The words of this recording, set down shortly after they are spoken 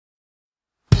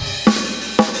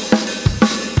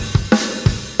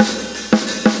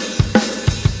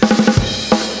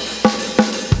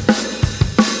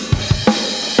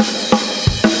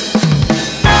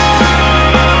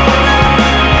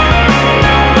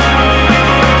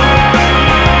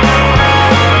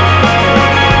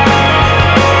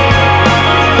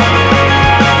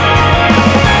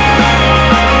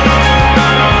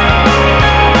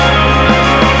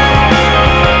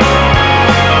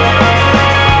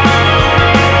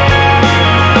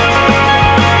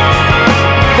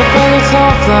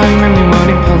flying, make me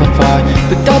wanna pull apart.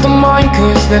 But I don't mind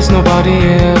cause there's nobody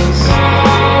else.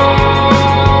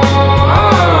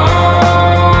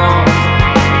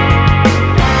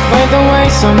 By the way,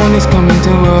 someone is coming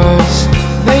to us.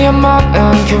 They are mad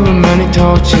and carry many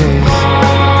torches.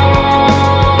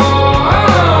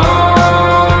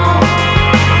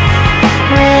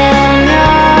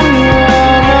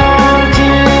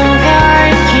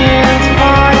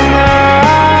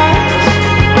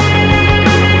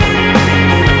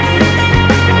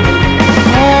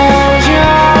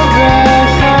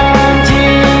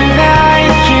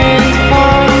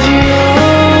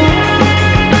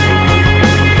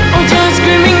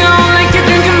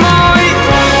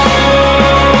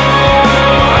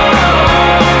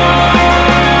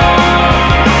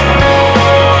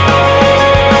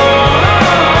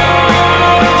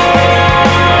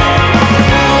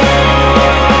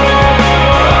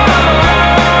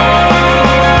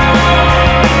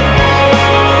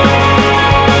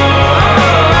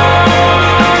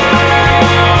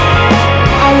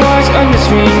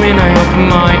 When I opened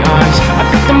my eyes, I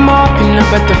picked them up and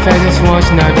looked but the feathers was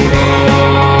not it.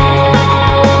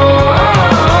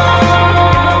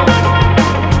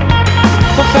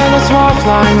 The feathers were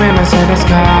flying when I saw the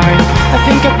sky. I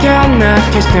think I cannot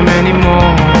catch them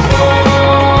anymore.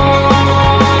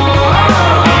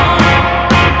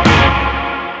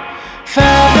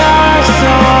 Feathers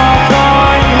are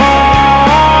flying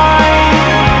high,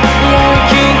 like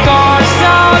king I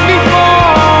saw before.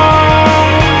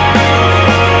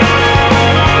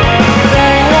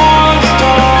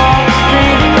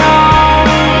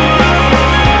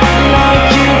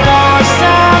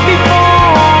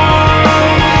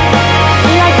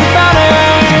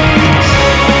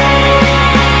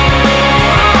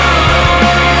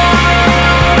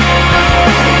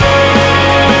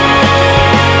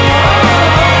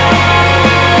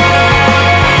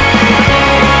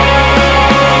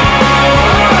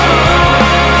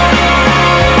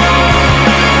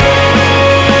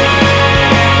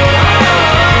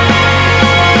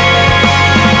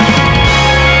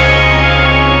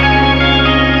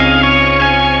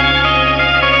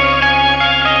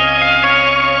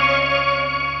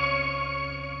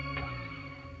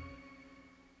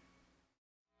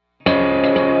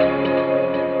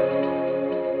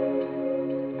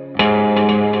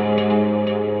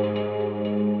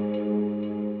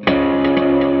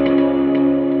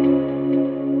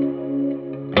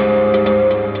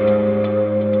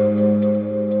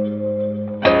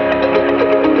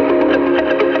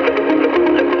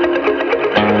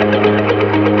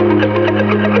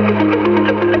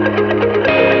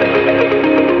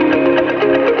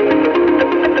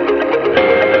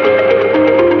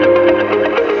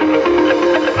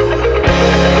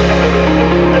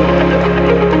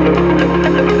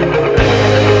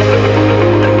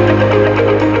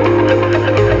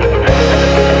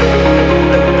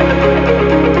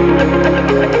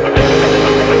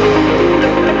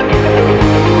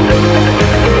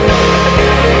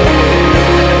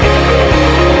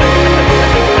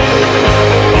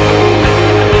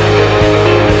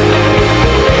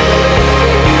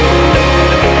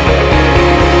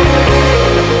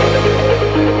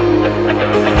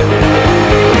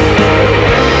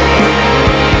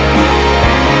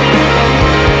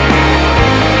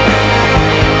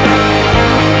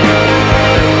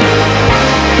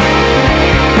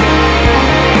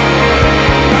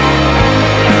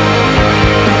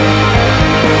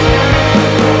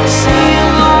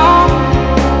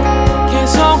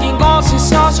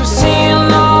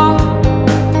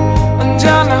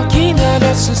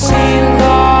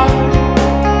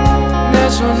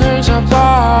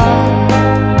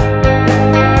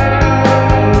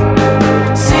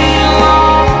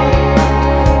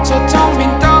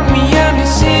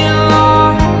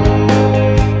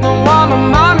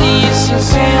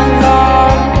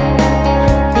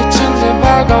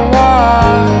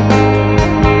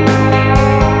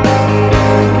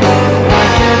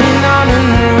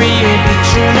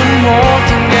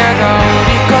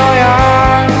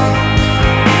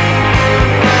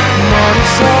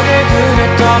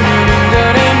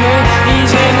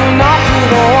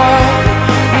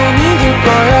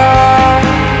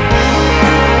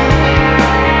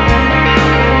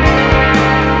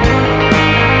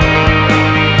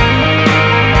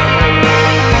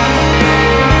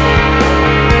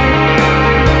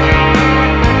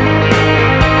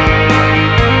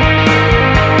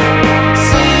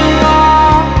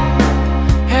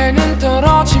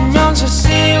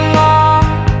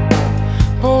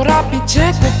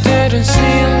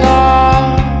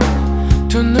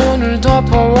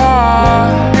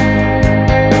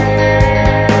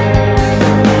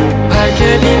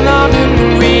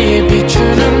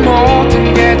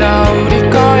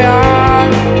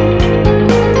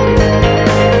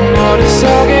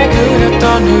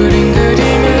 동안 흐린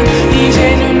그림은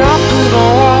이제 눈앞으로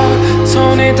와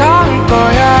손에 닿을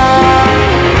거야.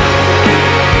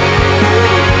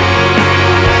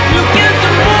 Look at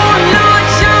the moonlight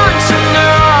shine so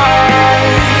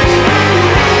nice.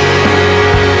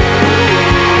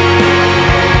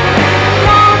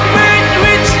 One breath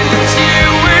reaches you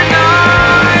and I.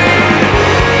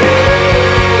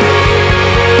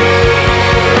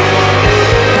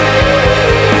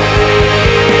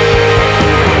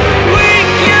 We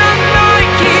can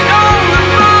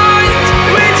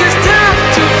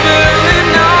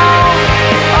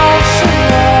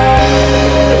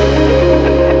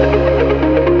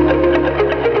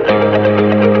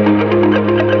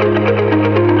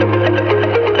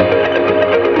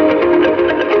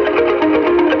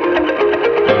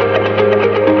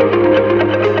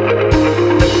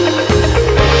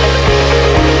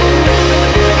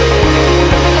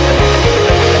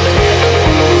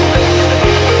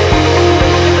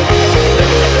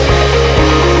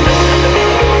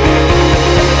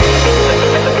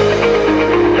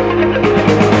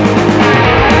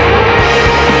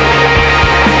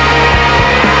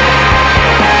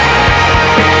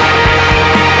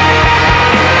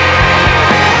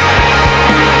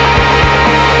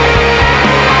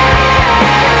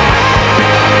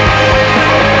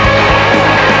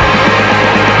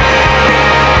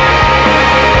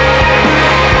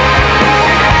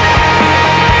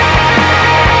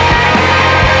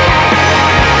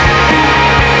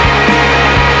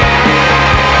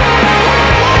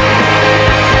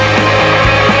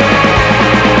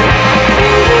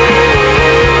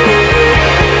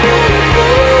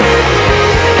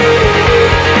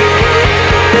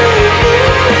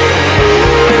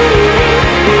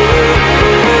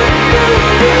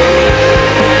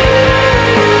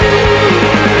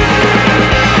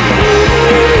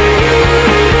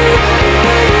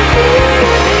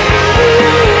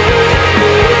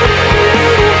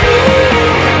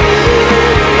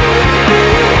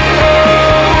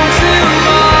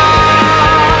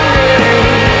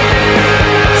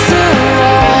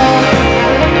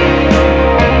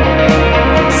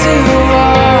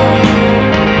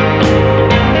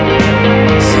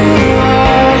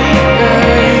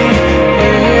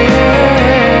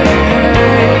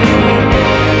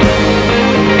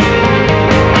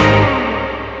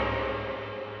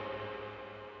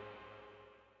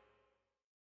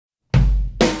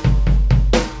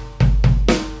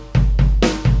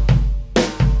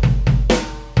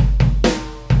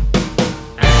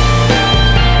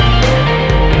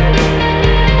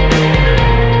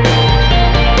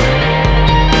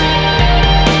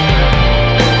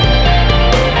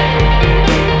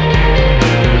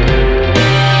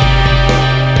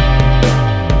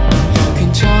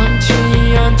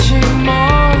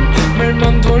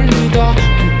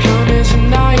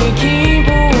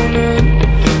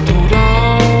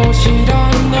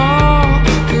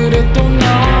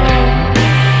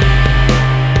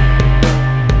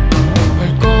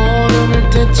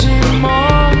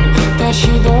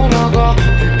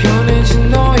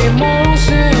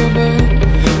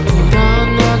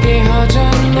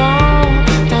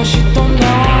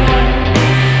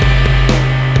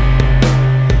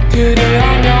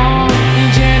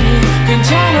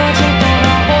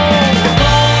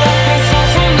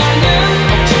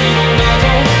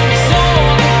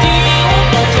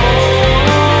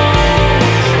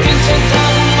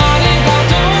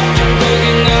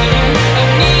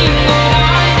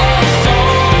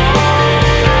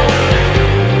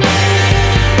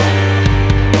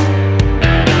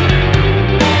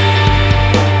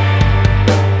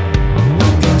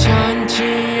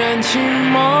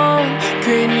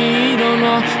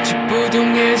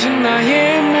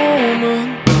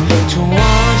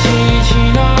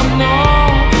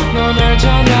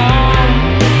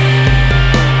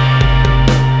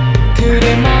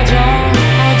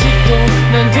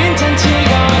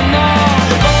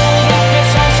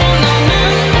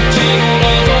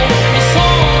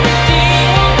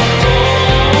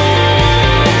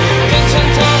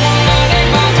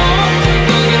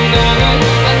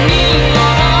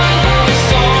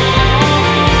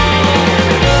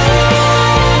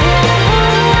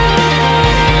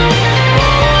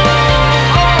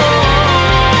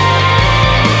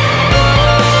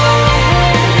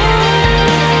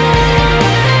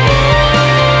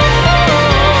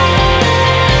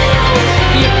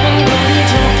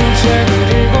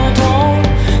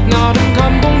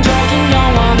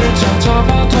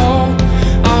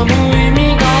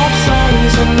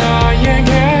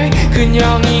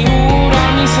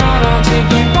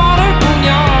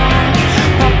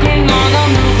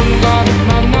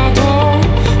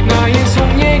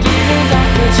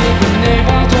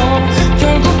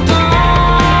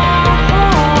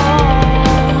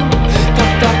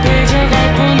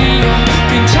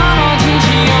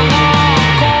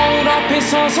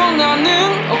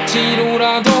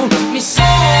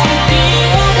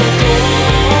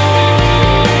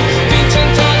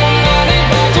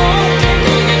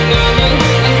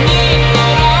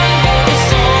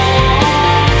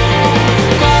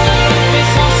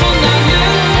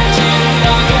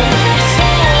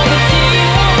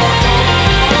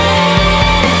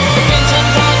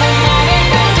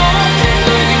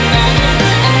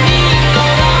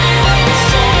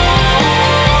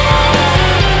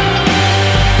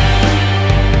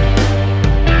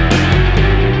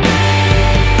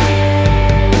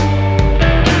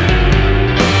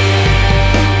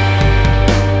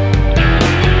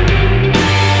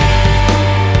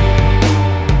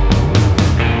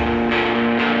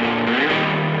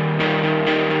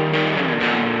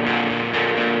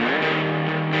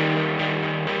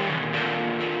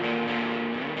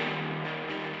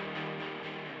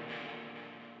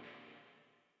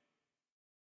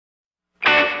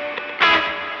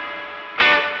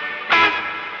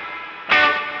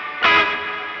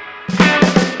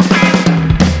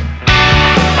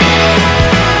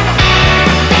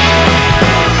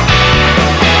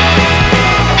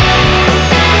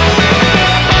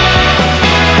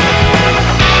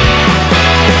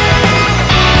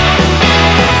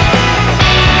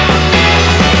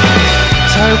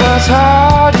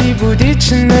살이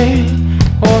부딪히네.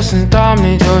 옷은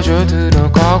땀에 젖어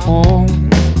들어가고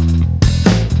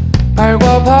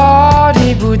발과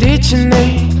발이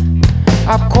부딪히네.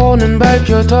 앞코는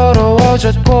밟혀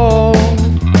더러워졌고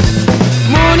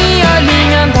문이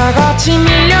열리면 다 같이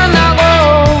밀려나고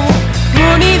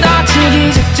문이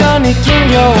닫히기 직전에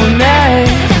낑겨오네.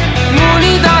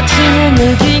 문이 닫히면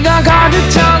열기가 가득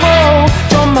차고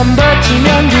좀만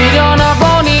버티면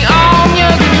들여다보니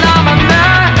여기 남았네.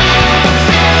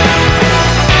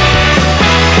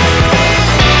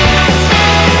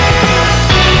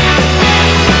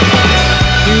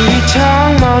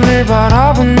 유리창만을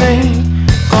바라보네.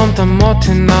 꼼짝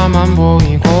못해 나만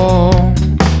보이고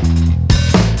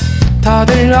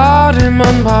다들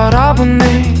나를만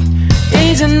바라보네.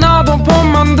 이젠 나도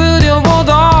폰만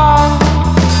들여보다.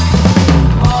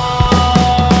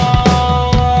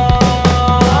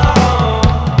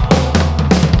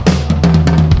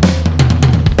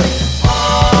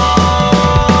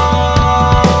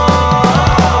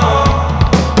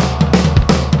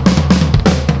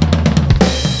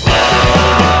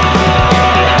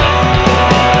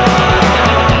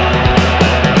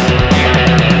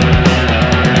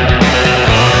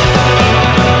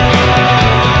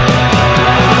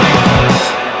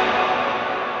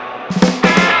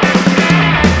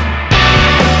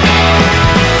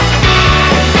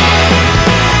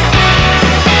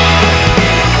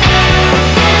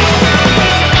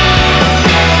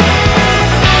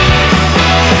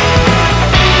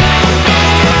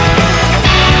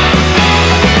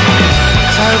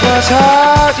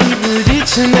 살이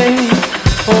부딪히네.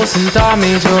 옷은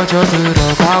땀에 젖어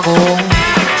들어가고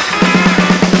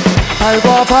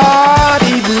발과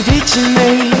발이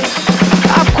부딪히네.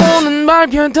 앞코는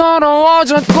밟혀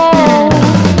더러워졌고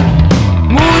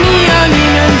문이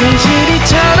열리면 괜시리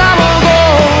쳐다보고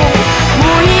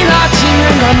문이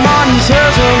닫히면 가만히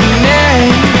서서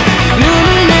있네.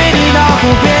 눈을 내리다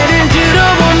고개를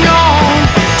들어보면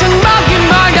창밖은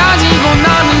밝아지고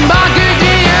나는 밖을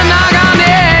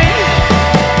뛰어나가네.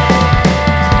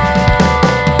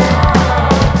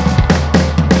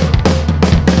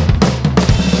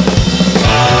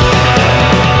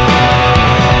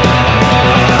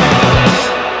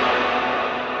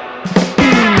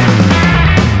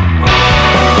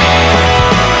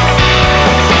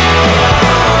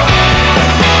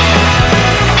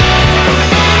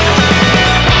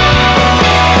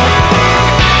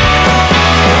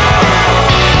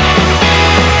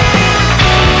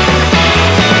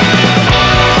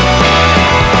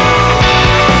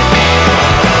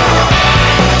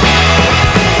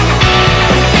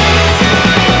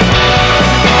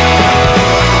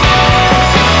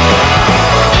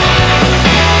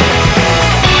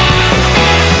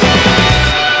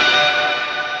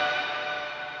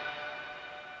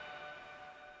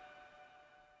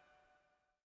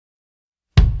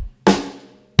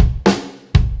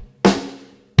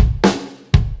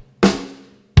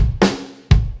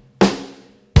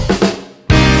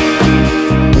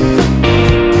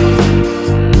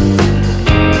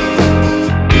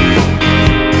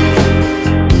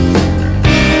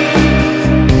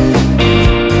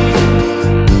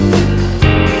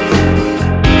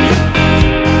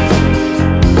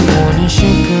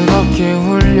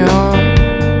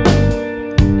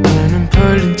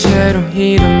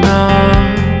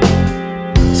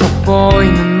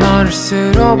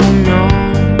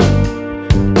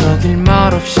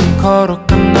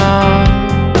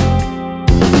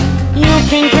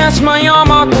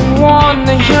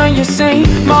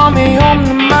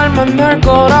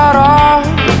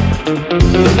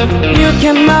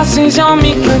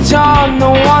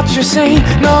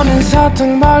 너는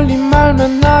사탕 발린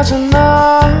말만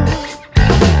하잖아.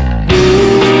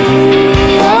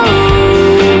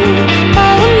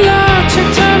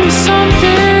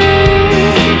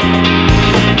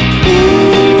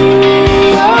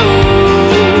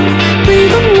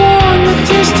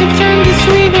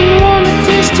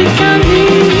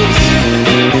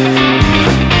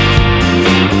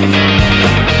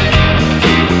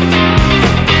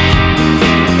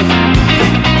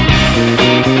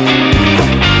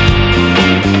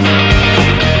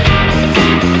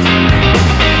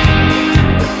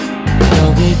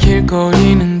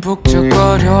 길거리는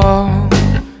북적거려.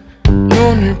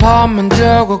 눈을 밤만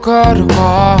뜨고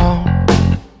걸어가.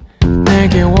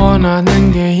 내게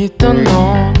원하는 게 있던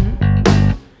넌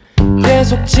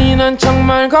계속 지난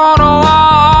척말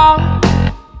걸어와.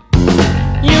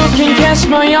 You can catch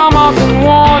my arm up and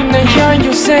wanna hear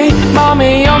you say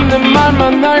맘에 없는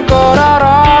말만 할 걸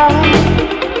알아.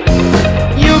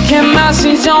 You can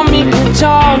message on me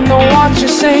그저 know what you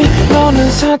say.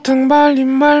 너는 사탕 발린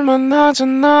말만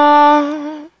하잖아.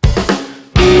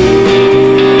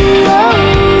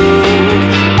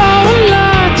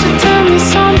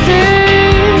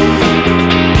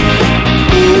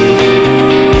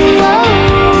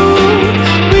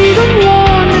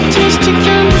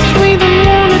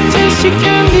 tasty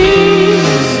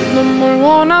candies. 넌 뭘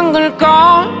원한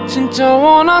걸까? 진짜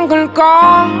원한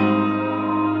걸까?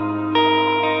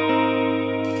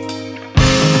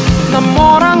 난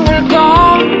뭐란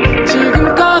걸까?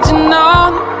 지금까지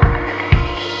난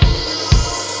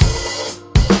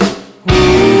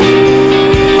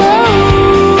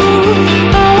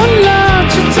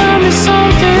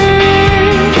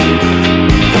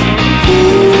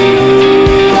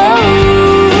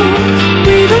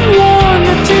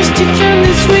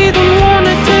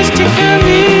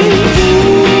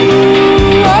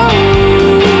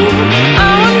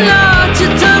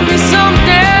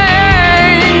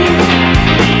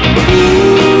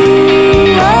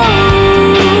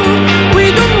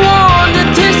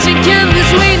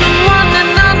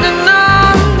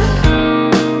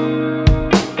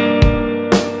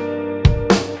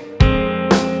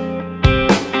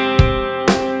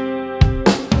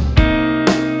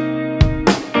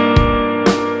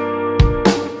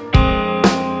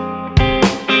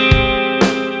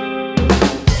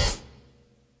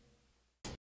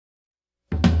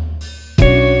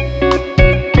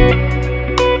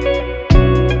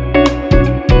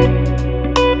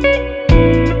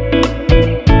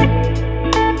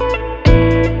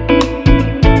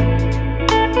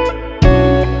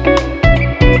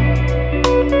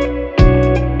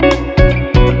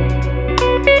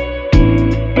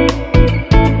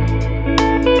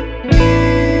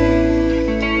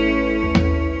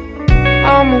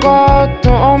아무것도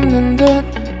없는 듯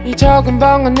이 작은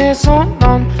방 안에서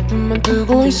난 눈만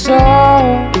뜨고 있어.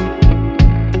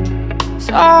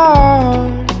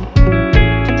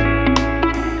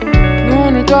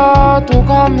 눈을 떠도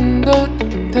감은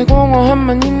듯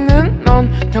대공허함만 있는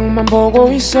난 벽만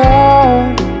보고 있어.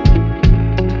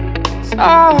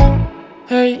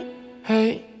 Hey,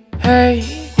 hey, hey,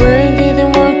 where did the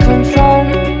world come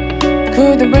from?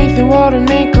 Couldn't break the water,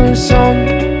 make a song.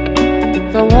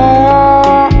 The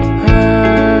water,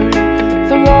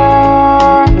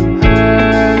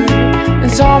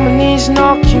 and someone is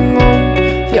knocking on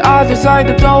the other side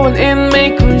of the door and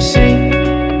make her sing.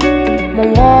 My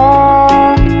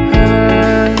water,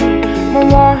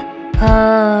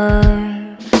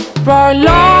 bright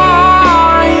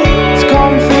lights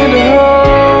come through the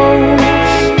house,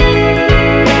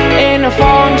 and I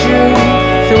found you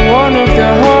through one of the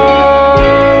holes.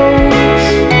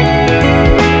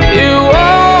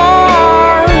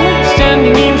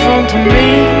 To me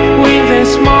with a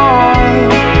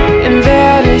smile, and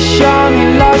there is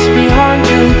shining lights behind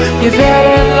you. Yeah, there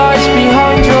are lights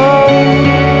behind you.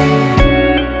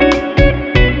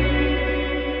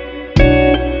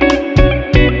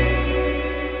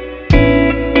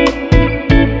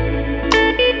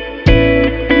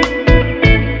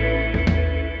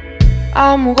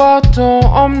 아무것도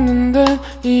없는 듯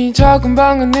이 작은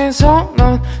방 안에서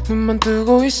난 눈만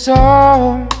뜨고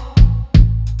있어.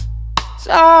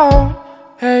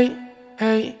 Hey,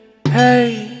 hey,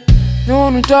 hey,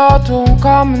 눈을 떠도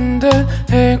감은 듯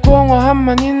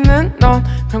공허함만 있는 넌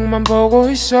벽만 보고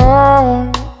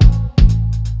있어.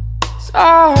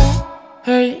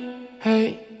 Hey,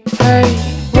 hey, hey,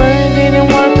 where did the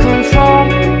world come from?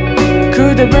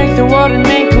 Could I break the water and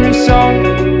make a song?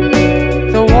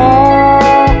 The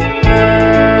water,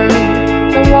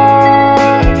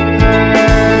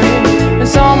 and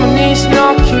someone is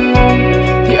knocking on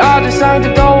the other side of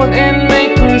the door and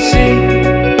make her sing.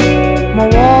 My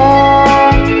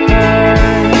water,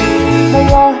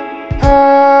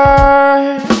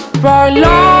 bright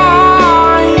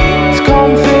lights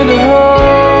come through the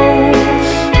holes,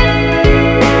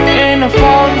 and I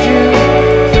found you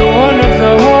through one of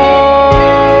the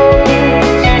holes.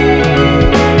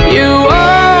 You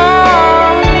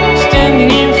are standing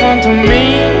in front of me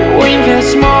with a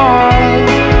smile,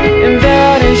 and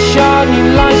there is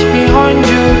shining lights behind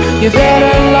you. Yeah, there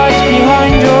are lights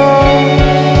behind you.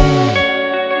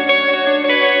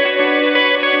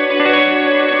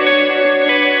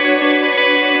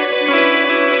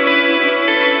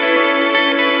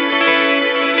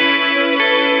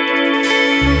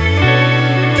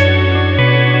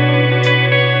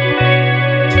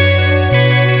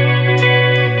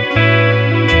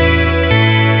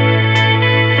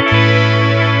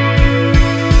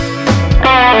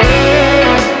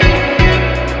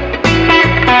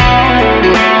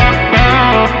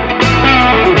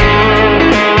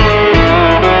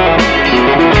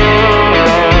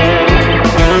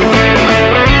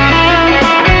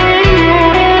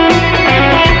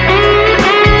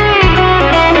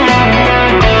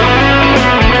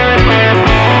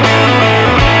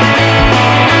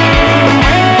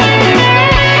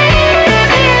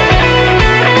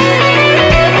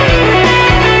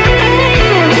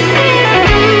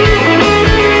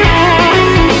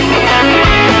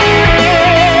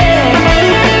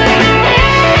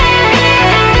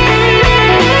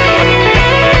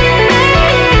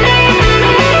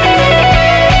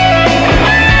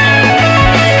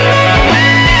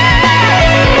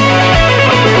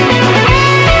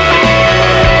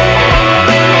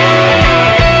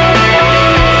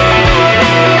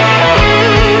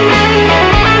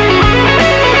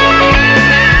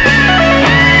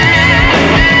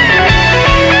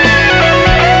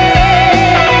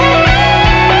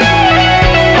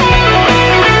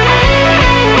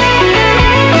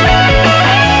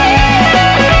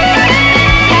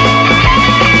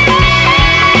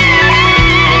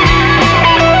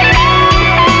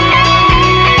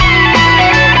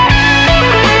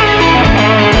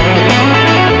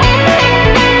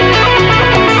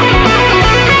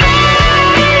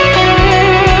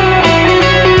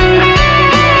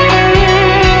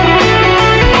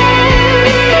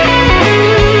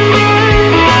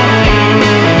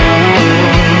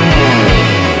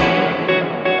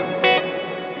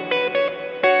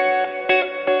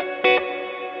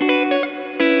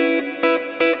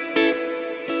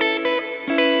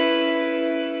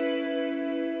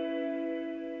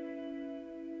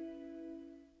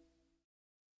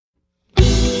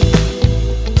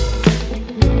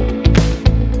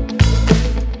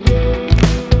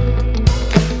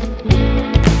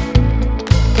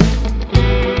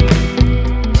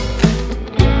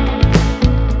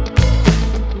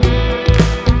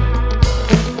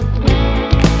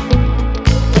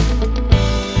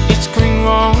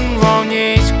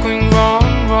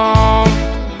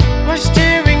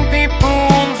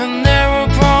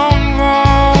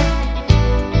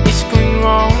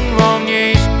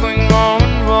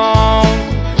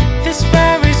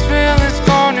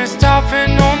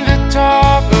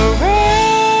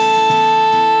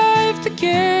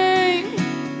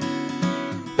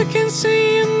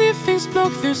 see anything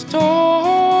block the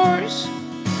stars.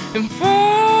 And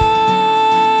finally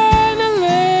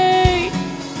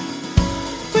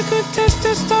we could test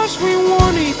the stars we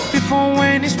wanted before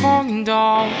when it's falling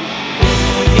down.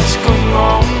 It's going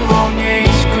wrong, wrong, yeah,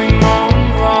 it's going wrong,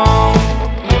 wrong.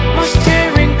 We're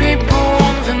staring people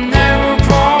on the narrow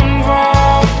wrong,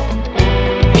 wrong.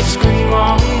 It's going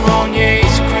wrong, wrong, yeah,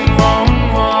 it's going wrong,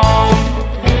 wrong.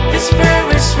 This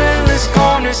Ferris wheel is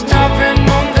gonna stop and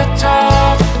on the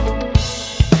top.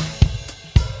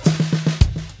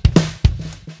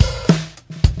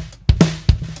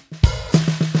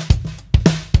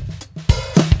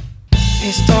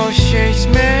 It still shakes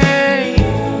me.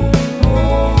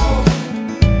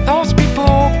 Those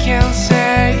people can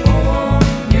say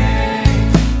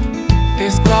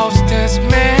this close to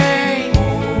me.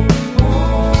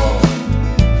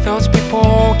 Those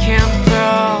people can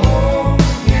feel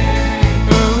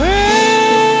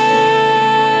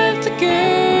it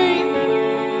again.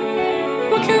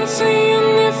 We can see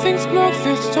anything smoke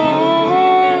the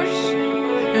stars.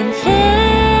 And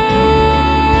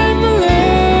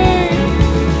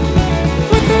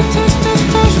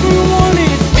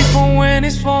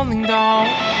it's falling down.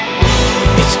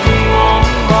 It's going wrong,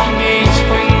 wrong, it's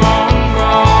going wrong,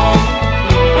 wrong.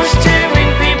 We're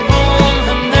staring people on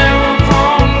the narrow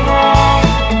wrong, wrong.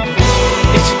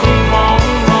 It's going wrong,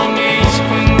 wrong, it's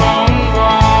going wrong,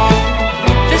 wrong.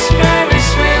 This Ferris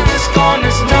wheel is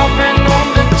gonna stop and on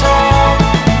the top.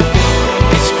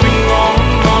 It's going wrong,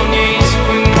 wrong, it's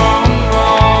going wrong,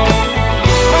 wrong.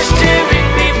 We're staring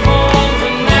people on the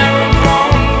narrow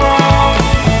wrong, wrong.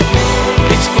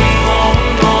 It's going wrong,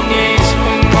 wrong, it's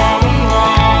going wrong,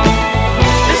 wrong.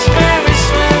 This Ferris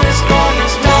wheel is gonna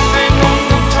stop and on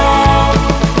the top.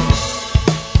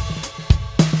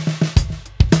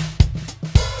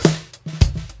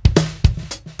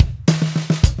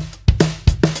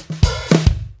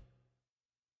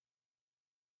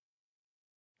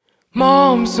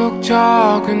 마음속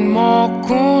작은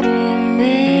먹구름이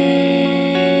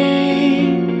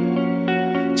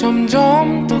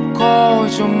점점 더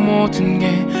커져 모든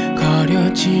게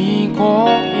가려지고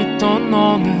있던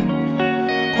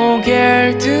너는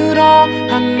고개를 들어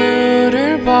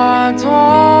하늘을 봐도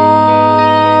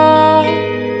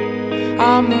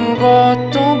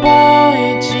아무것도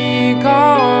보이지가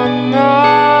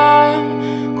않아.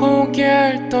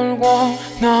 고개를 떨고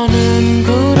나는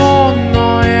그런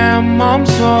너의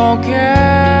맘속에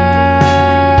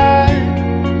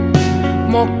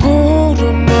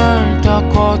먹구름을 다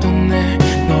걷어내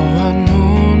너와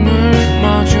눈을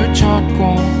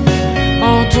마주쳤고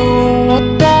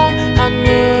어두웠던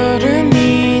하늘은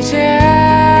이제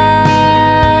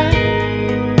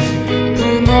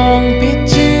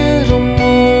분홍빛으로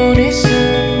물이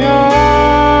스며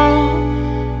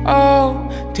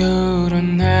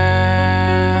드러내.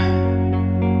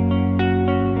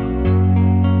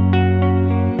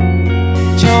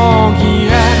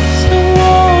 저기에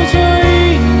세워져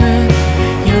있는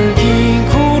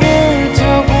열기구를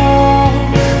타고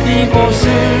이곳을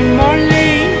멀리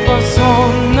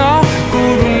벗어나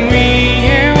구름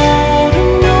위에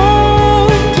오르면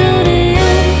드리운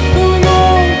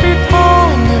분홍빛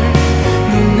하늘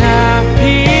눈앞이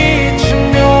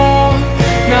비추며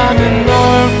나는 널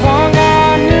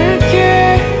광하늘께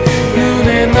눈에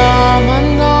나만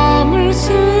남을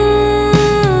수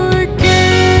있게.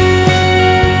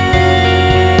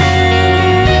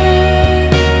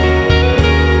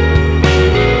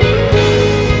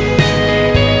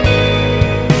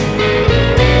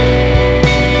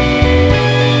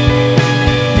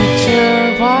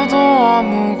 빛을 봐도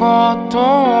아무것도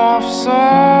없어.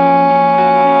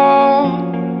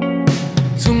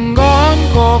 순간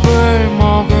겁을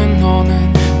먹은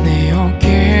너는 내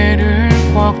어깨를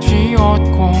꽉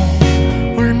쥐었고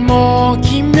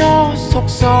울먹이며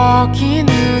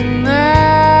속삭이는 내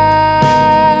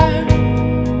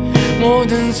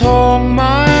모든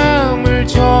속마음을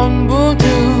전부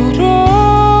들어줄게.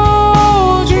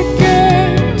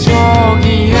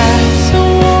 저기에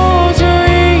세워져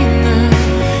있는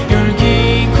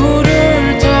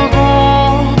열기구를 타고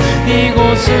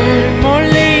이곳을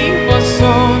멀리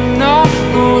벗어나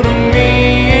구름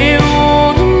위에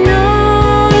오르면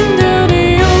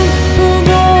드리운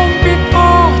분홍빛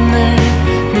하늘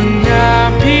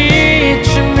눈앞이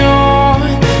비추며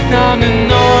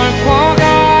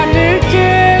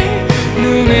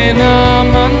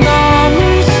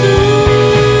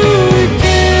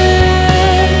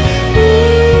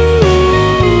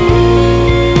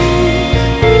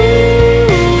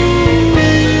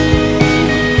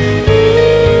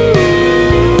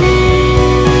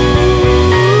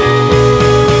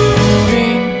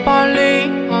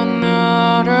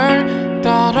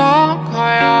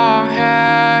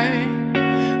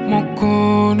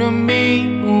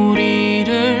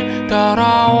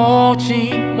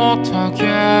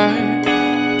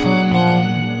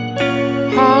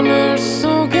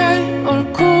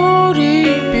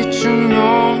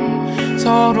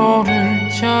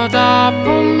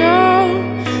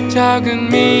작은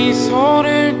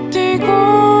미소를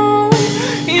띠고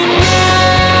있네.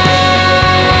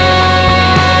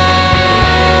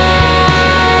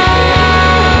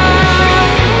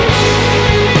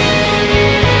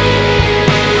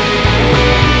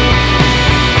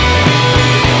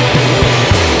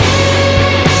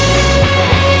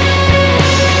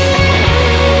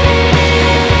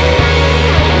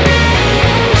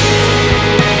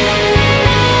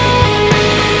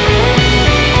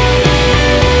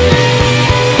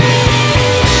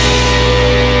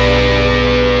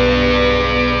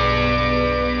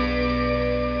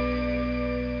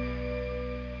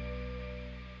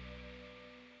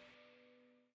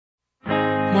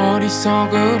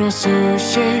 머릿속으로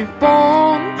수십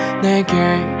번 내게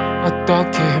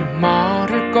어떻게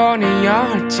말을 꺼내야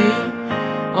할지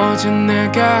어제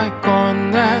내게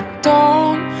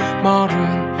꺼냈던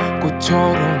말은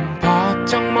꽃처럼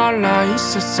바짝 말라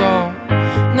있었어.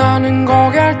 나는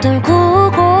고개를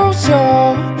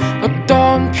들고서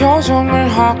어떤 표정을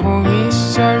하고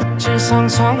있을지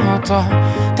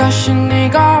상상하다 다시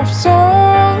네가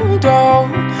없어도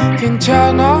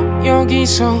괜찮아.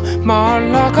 여기서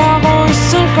말라가고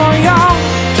있을 거야.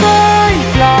 Dry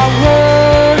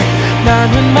flower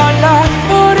나는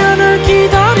말라버려 널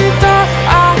기다리다.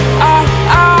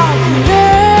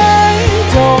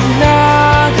 그래도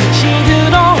난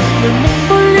시들어 널 못 볼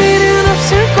일은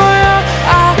없을 거야.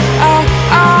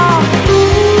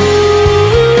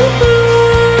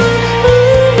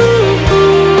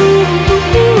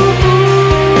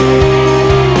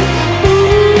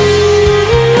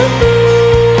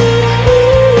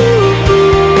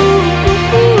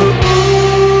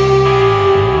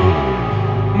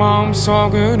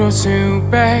 마음속으로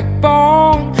수백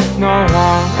번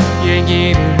너와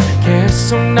얘기를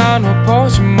계속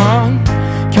나눠보지만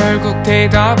결국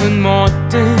대답은 못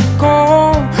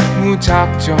듣고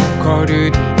무작정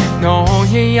거르니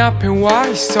너의 앞에 와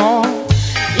있어.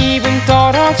 입은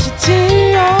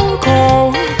떨어지지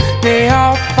않고 내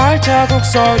앞 발자국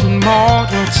소린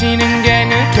멀어지는 게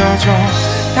느껴져.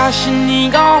 다시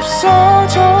네가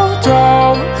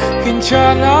없어져도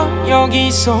괜찮아.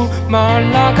 여기서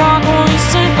말라가고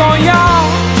있을 거야.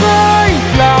 Dry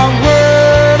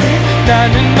flower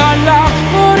나는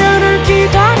말라버려 널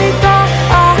기다리다.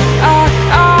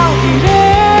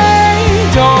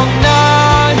 그래도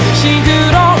난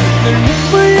시들어 널 못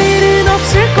볼 일은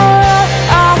없을 거야.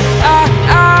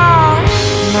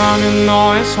 나는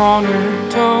너의 손을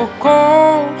두고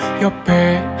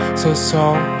옆에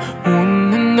서서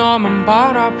웃는 너만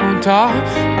바라보다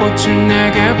꽃을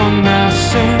내게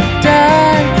건넸을 때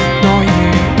너의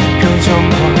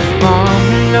표정과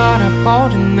마음을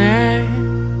알아버렸네.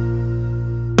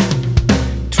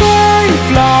 Dry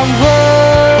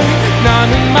flower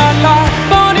나는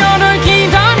말라버려 널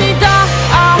기다리다.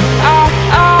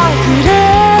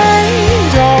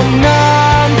 그래도 난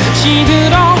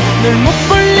시들어 널 못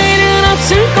볼 일은 없을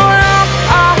거야.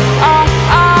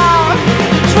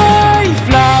 Dry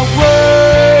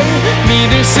flower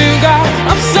믿을 수가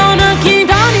없어 널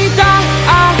기다리다.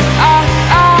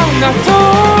 나도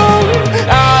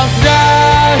알아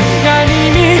난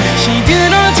이미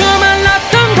시들어져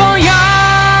말랐던 거야.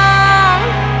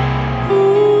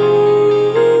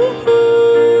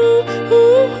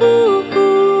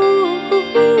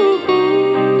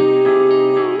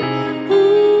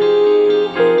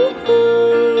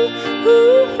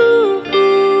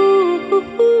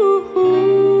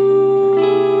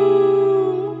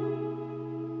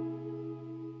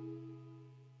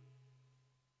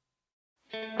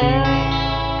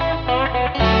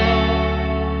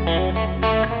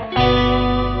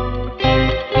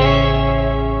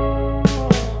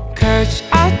 Cause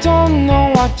I don't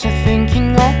know what you're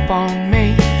thinking about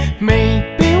me.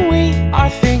 Maybe we are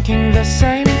thinking the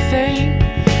same thing.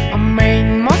 I made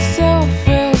myself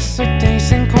feel so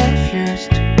dazed and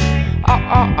confused.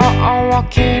 What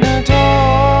can I do?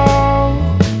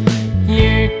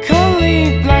 Your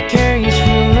curly black hair is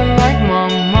feeling like my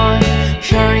mind.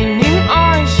 Shining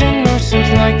eyes and nose seems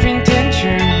like green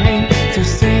tangerine.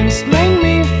 Those things make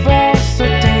me feel so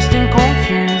dazed and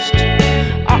confused.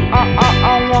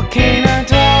 What can I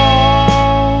do?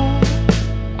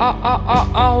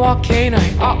 What can I?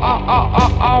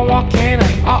 What can I?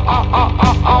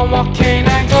 What can I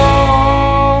do?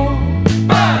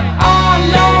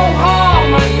 Aloha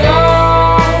my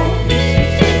love.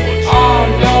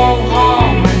 Aloha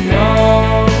my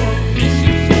love.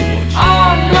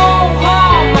 Aloha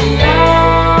my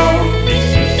love.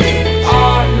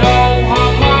 Aloha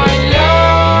my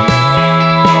love.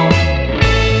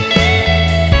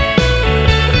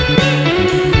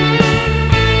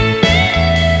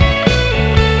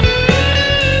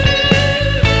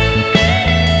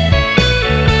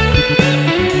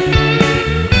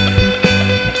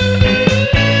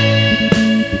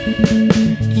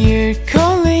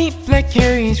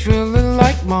 is really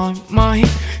like my mind.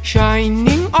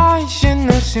 Shining eyes and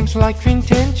it seems like green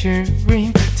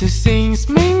tangerine. These things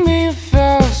make me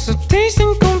feel so dazed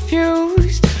and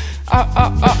confused.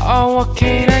 What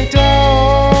can I do?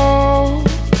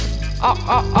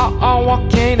 What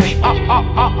can I?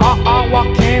 What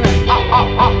can I?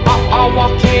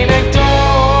 What can I do?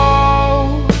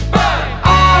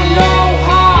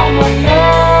 Aloha my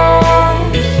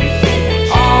love.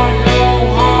 Aloha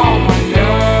my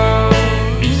love.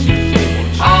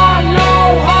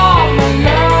 Aloha my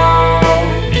love.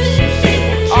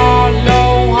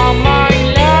 Aloha my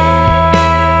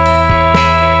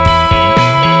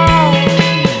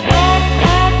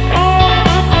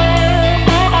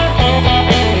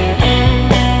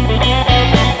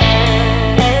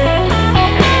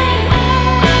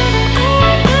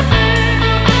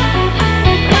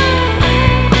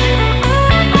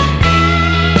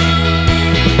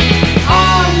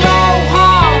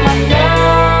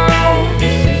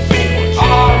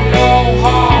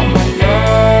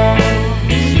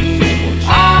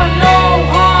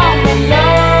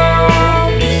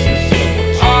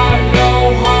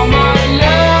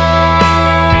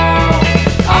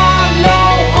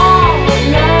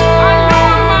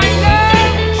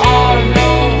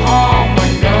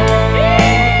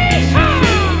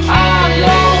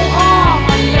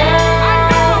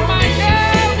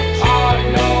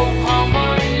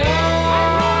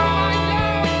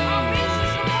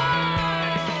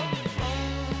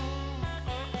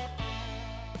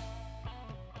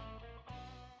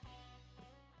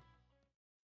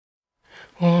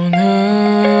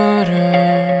오늘은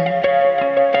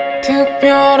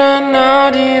특별한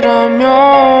날이라며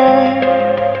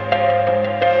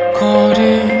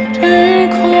거리를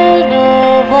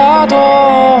걸어봐도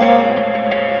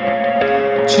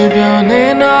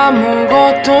주변엔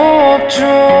아무것도 없죠.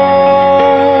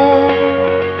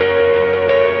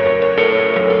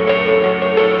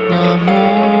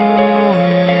 나무에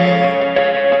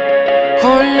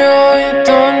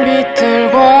걸려있던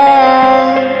빛들과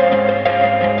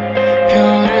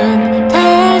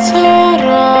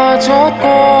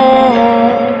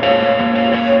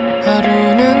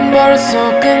하루는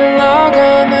벌써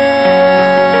끝나가네.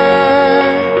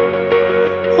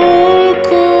 올 것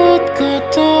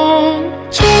같던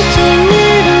첫째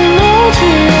일은 오지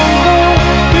않고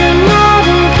옛날의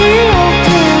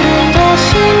기억들은 다시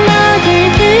나게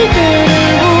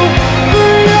기대를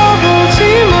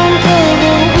흘려보지만 더도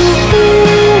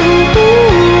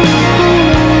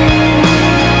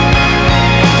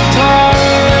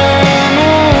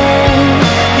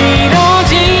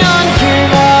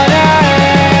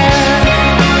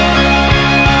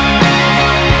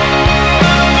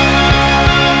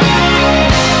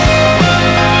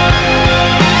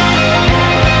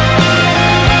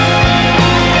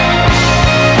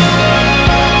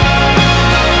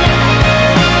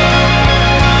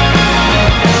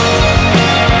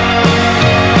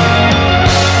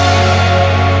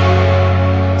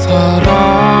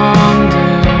사람들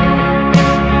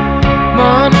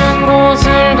많은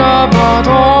곳을 가봐도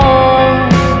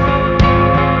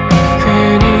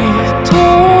괜히 더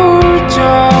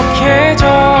울적해져.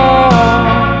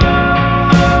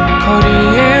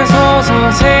 거리에 서서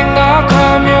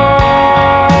생각하며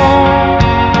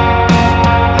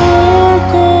올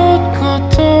것 같던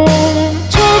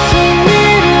첫째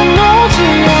일은 오지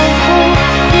않고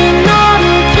옛날의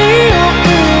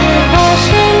기억들을 다시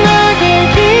나게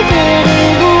기대를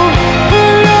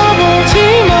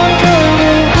흘려보지만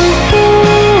결국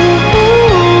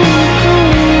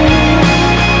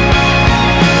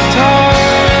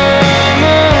다음은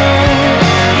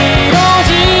이러지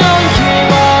않길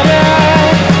바래.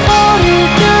 어릴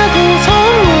때 그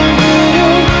선물들은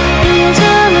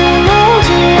이제는 오지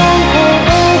않고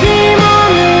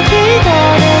오기만을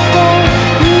기다렸던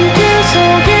눈길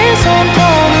속에선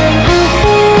타는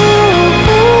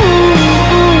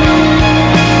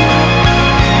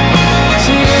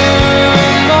지금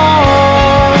너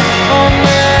없네.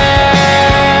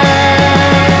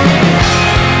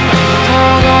 다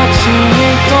같이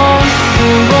있던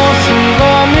그곳을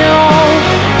가면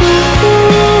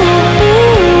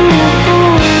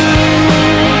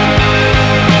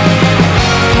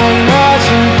달라질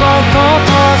것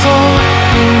같아서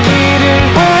긴 길을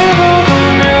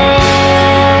밟아보며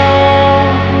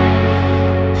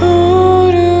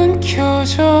불은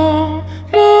켜져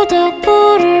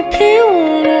모닥불을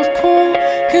피워놓고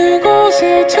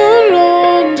그곳에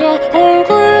둘러앉아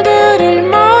얼굴들을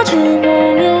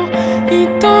마주보며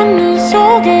있던 눈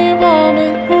속의 밤은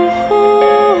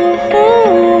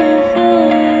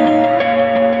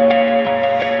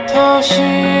다시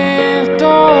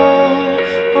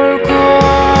떠올 것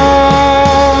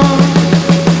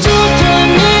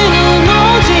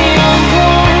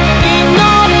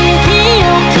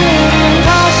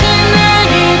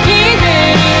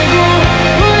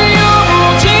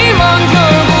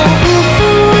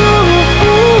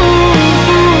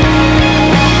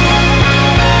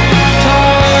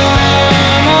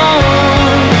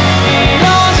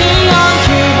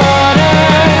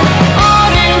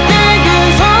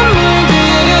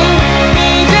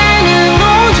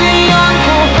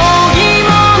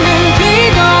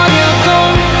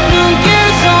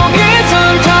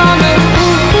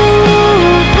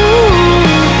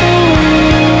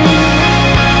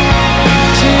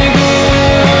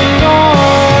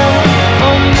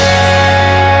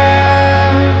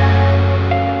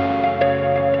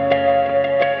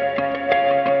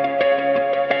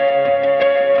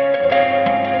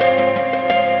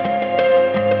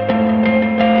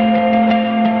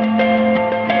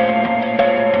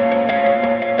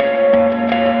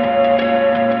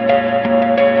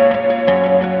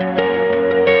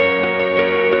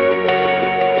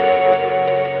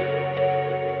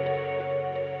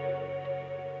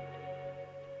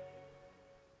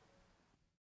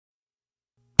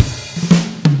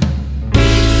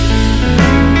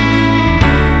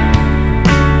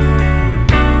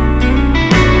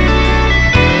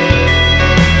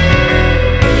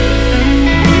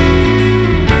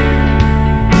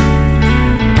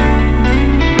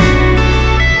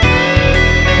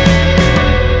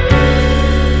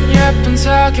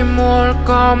색이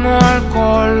뭘까 뭘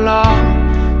골라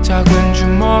작은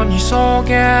주머니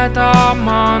속에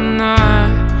담았네.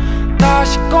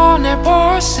 다시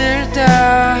꺼내봤을 때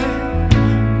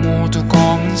모두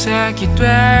검은색이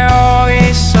되어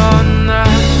있었네.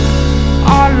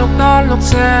 알록달록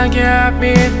색의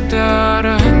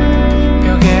빛들은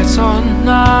벽에서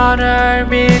나를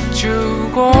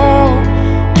비추고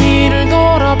길을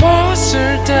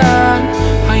돌아봤을 땐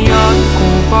하얗고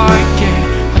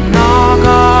밝게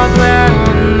하나가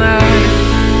되었네.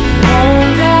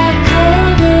 All that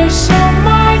colors of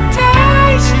my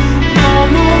days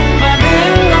너무 많은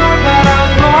걸 바란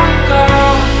걸까.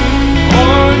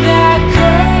 All that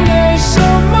colors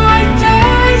of my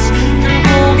days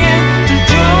결국엔 둘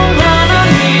중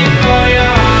하나일 거야.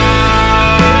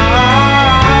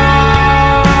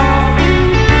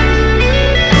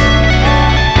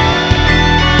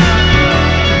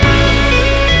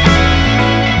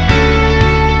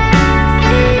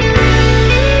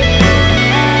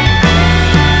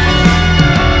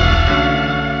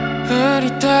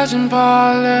 흐릿해진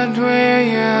팔레트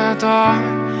위에다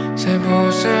새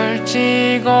붓을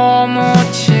찍어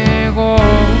묻히고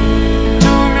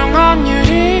투명한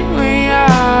유리 위에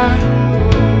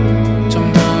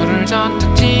점들을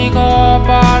잔뜩 찍어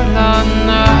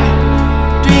발랐네.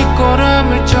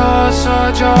 뒷걸음을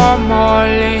쳐서 저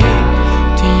멀리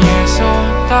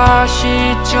뒤에서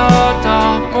다시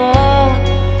쳐다본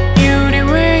유리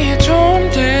위의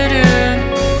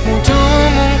점들은 모두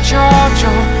뭉쳐져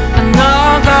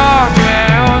하나가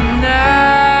되었네.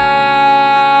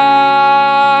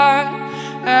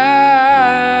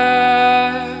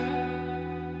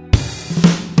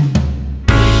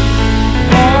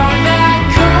 All that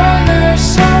colors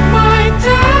of my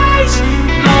days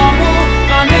너무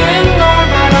많은 걸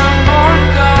바란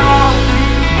걸까.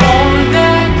 All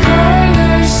that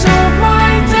colors of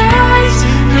my days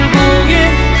결국엔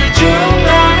둘 중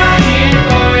하나일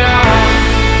거야.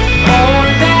 All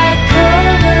that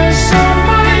colors of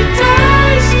my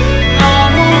days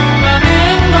너무 많은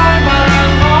걸 바란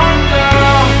걸까.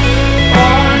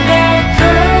 All that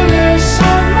colors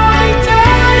of my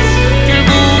days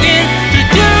결국엔 둘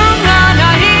중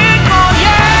하나일 거야.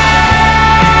 All the colors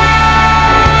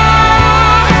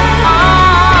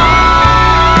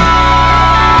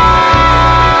of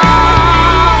my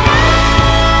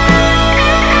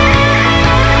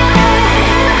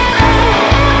days,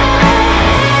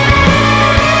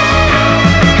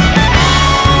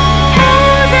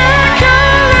 all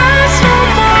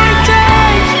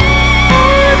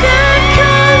the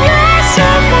colors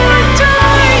of my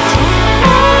days,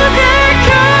 all the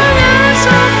colors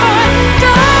of my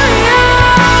days.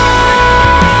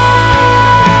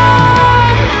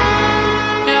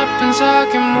 예쁜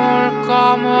색이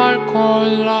뭘까 뭘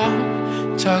골라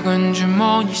작은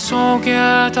주머니 속에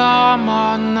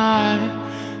담았네.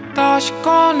 다시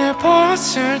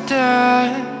꺼내봤을 때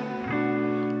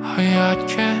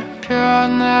하얗게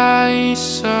변해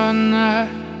있었네.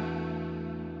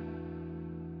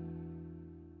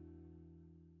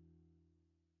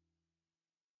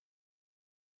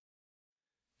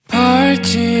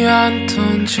 밝지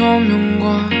않던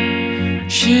조명과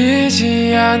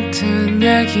쉬지 않던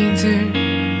얘기들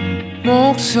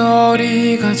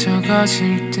목소리가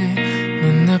작아질 때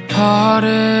넌 내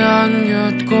팔에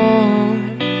안겼고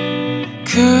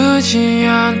크지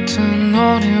않던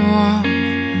노래와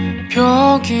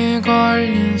벽에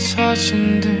걸린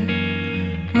사진들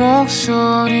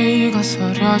목소리가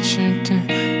사라질 때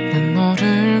난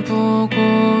너를 보고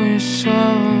있어.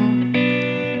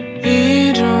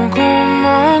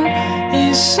 이러고만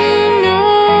있으면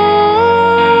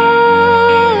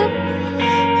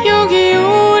여기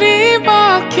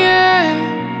우리밖에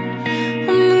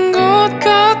없는 것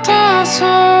같아서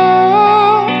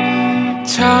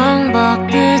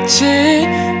창밖빛이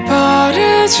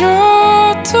바래져도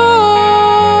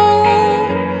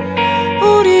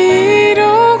우리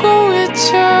이러고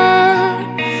있자.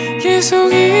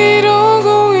 계속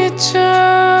이러고 있자.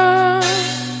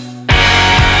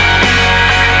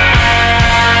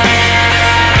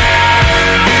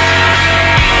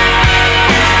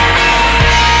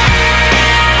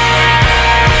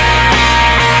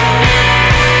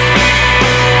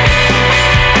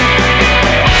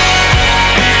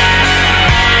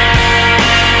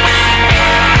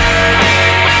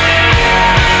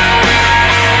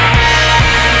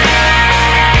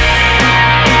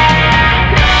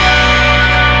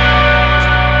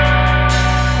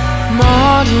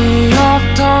 말이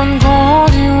없던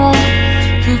거리와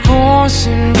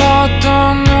그곳을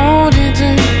걷던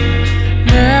우리들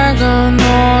내가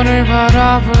너를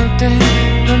바라볼 때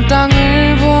넌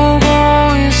땅을 보고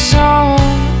있어.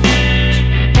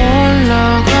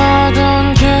 올라가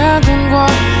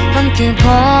함께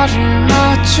발을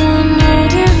맞춘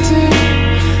우리들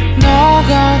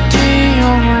너가 뛰어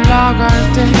올라갈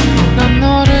때 난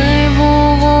너를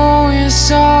보고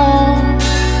있어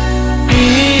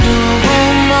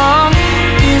이러고만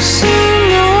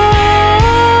있으면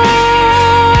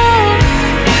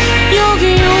여기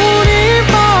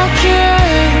우리밖에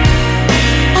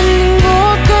없는 것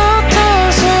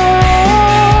같아서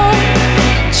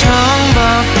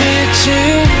창밖빛이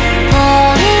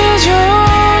바래져도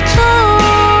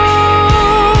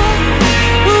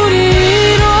우리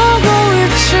이러고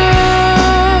있자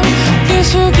계속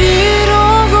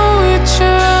이러고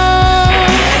있자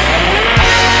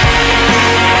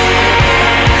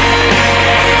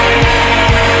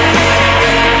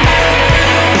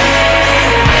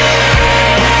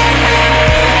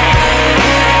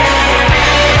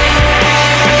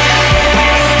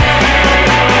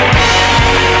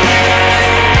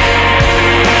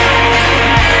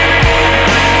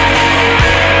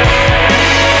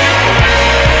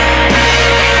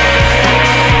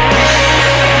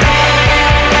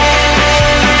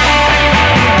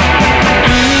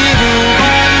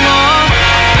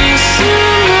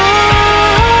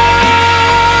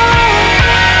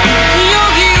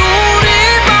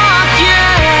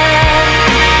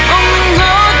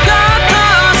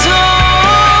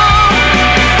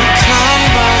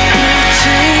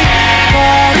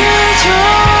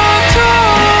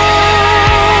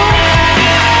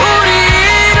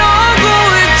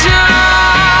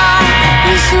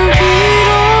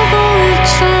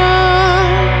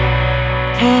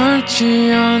보이지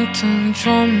않던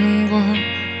좁은 곳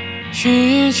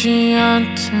쉬지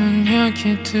않던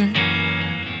얘기들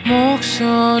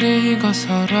목소리가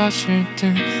사라질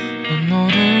때 난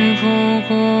너를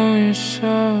보고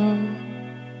있어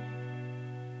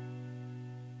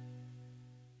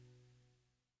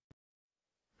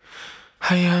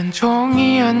하얀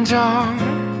종이 한 장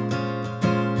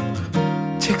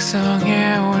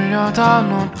책상에 올려다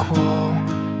놓고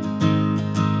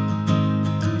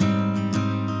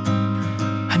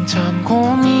한참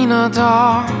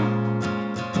고민하다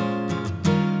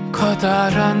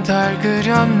커다란 달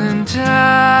그렸는데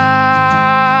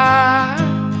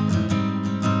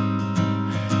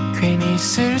괜히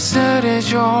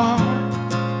쓸쓸해져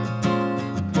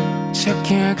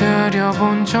작게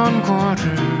그려본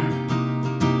전구를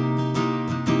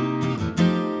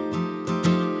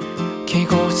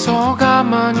끼고서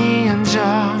가만히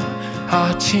앉아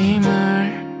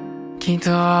아침을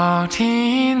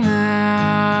기다리네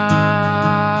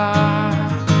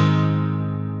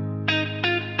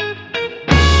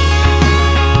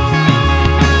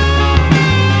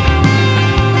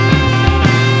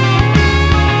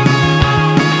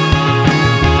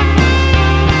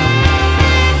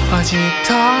아직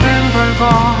달은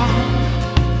밝아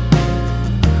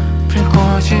불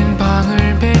꺼진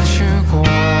방을 비추고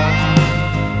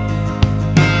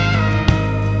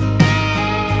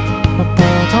못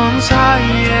보던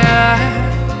사이에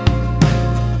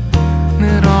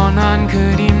늘어난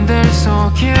그림들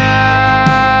속에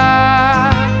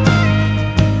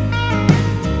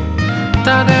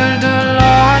다들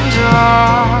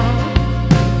들러앉아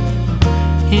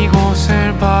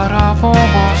이곳을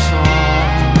바라보고서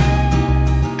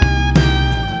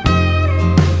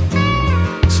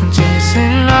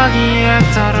손짓을 하기에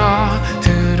따라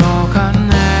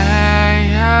들어갔네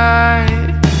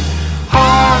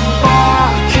한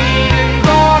바퀴는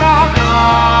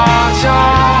돌아가자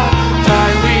달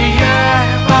위에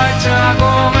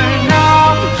발자국을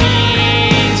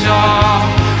남기자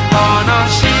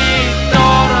하나씩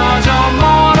떨어져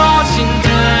멀어진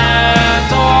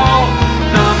데도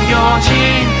남겨진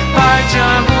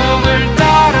발자국을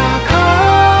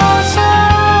따라가서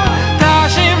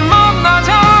다시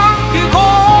만나자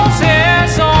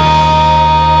그곳에서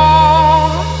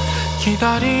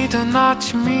기다리던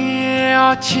아침이었지만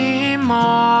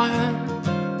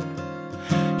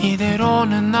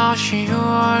이대로는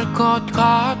아쉬울 것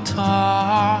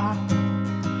같아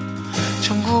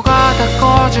전구가 다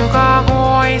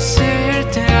꺼져가고 있을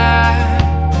때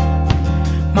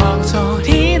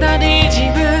망설이다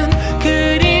뒤집은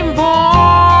그림 보면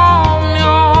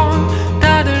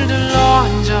다들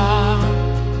들러앉아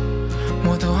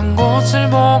모두 한 곳을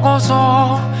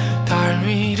보고서 달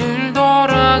위를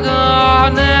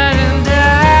돌아가는데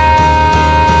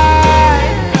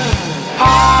한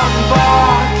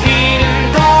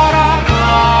바퀴를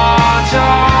돌아가자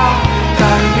달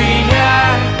위에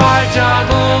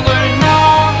발자국을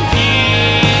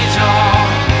남기자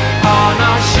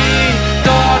하나씩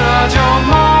떨어져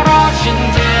멀어진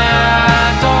데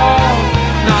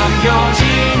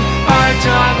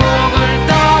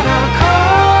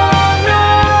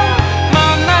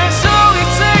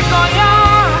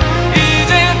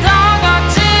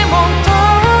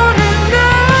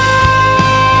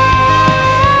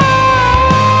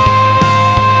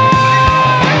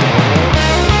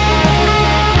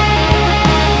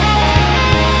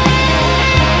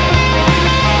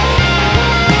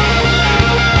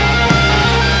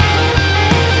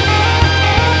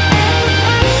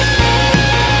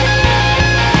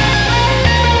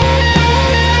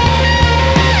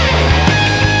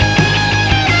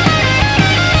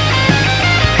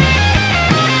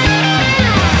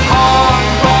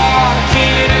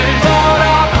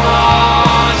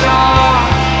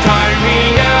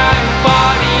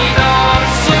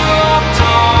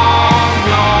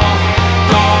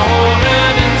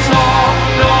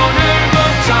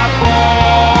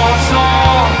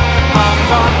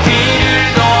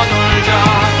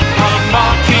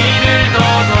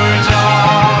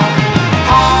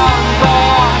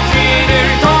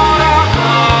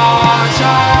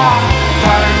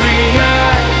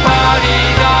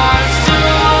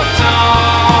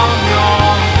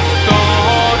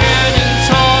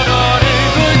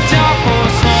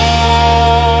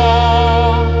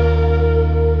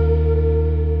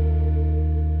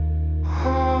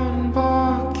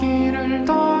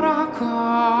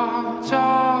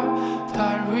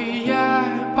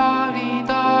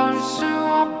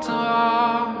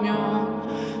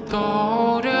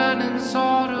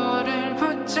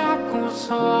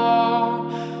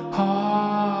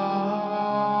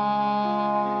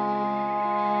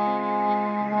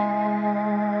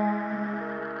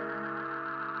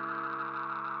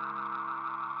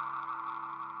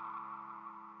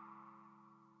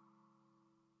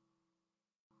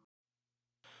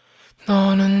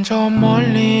저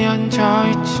멀리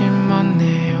앉아있지만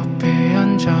내 옆에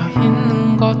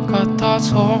앉아있는 것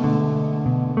같아서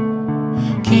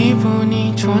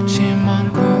기분이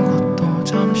좋지만 그것도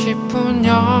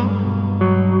잠시뿐이야.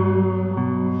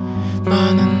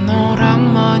 나는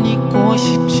너랑만 있고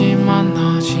싶지만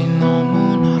낮이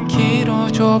너무나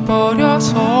길어져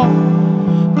버려서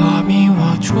밤이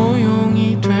와 조용